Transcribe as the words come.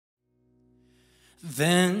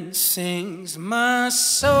Then sings my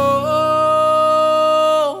soul,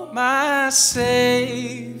 my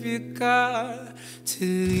Savior God,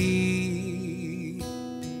 to thee.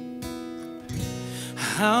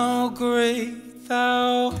 How great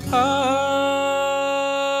thou art,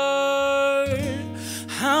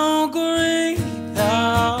 how great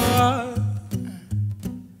thou art.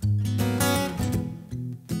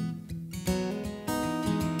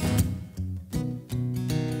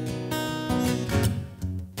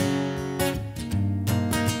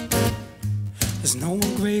 There's no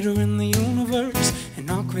one greater in the universe, in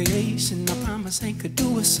all creation. I promise they could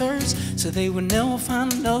do a search, so they would never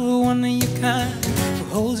find another one of your kind, who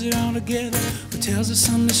holds it all together, who tells the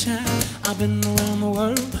sun to shine. I've been around the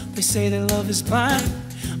world, they say that love is blind,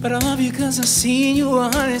 but I love you cause I've seen you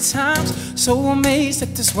 100 times. So amazed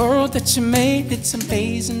at this world that you made, it's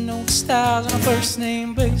amazing. No styles on a first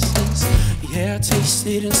name basis. Yeah, I taste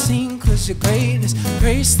it and sing cause your greatness.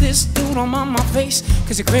 Grace this dude on my face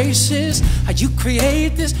cause your gracious. How you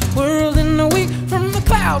create this world in a week, from the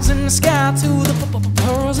clouds in the sky to the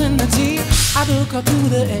pearls in the deep. I look up through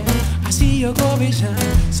the air, I see your glory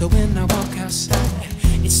shine. So when I walk outside,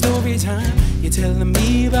 it's story time. You're telling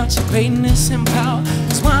me about your greatness and power.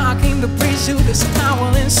 That's why I came to praise you. This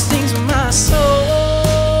power that stings my soul,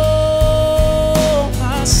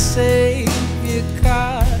 my Savior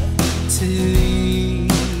God, to thee.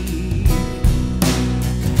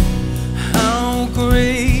 How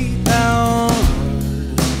great thou art,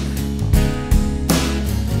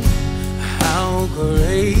 how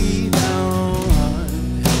great thou art,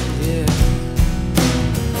 yeah.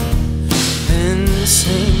 Then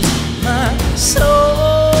sings my soul,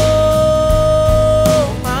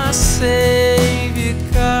 my Savior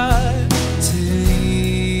God, to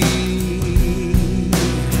thee.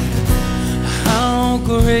 How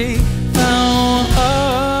great thou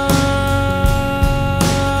art,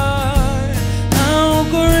 how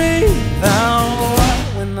great thou art.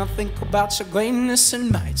 When I think about your greatness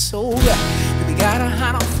and might, so right, we gotta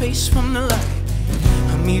hide our face from the light.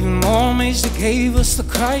 I'm even more amazed you gave us the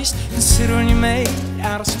Christ, considering you made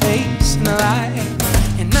out of space and the light.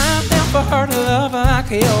 And I've never heard a love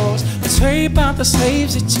like yours. Betrayed by the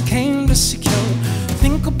slaves that you came to secure.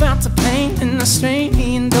 Think about the pain and the strain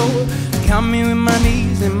he endured. Got me with my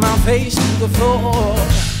knees and my face to the floor.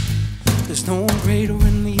 There's no one greater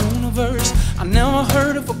in the universe. I never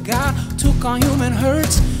heard of a God who took on human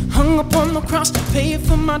hurts, hung upon the cross to pay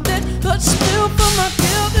for my debt, blood spilled for my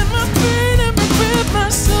guilt and my pain and regret, my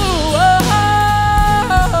soul.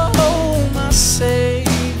 Oh, my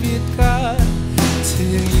Savior God, to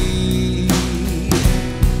thee.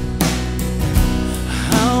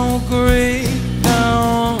 How great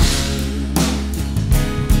thou art,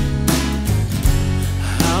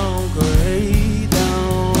 how great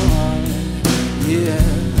thou art, yeah.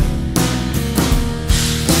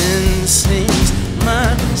 Then sings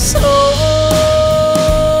my soul,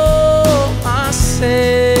 my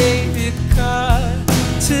Savior God,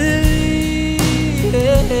 to thee.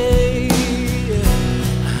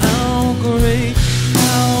 How great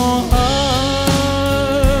thou art,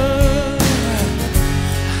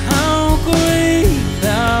 how great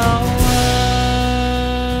thou art.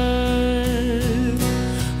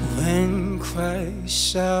 When Christ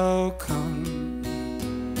shall come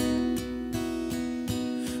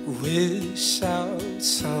with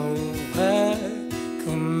shouts of acclamation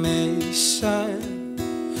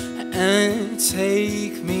and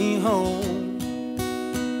take me home,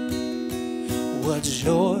 what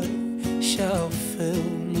joy shall fill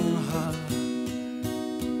my heart.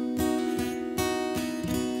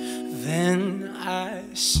 Then I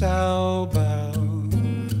shall bow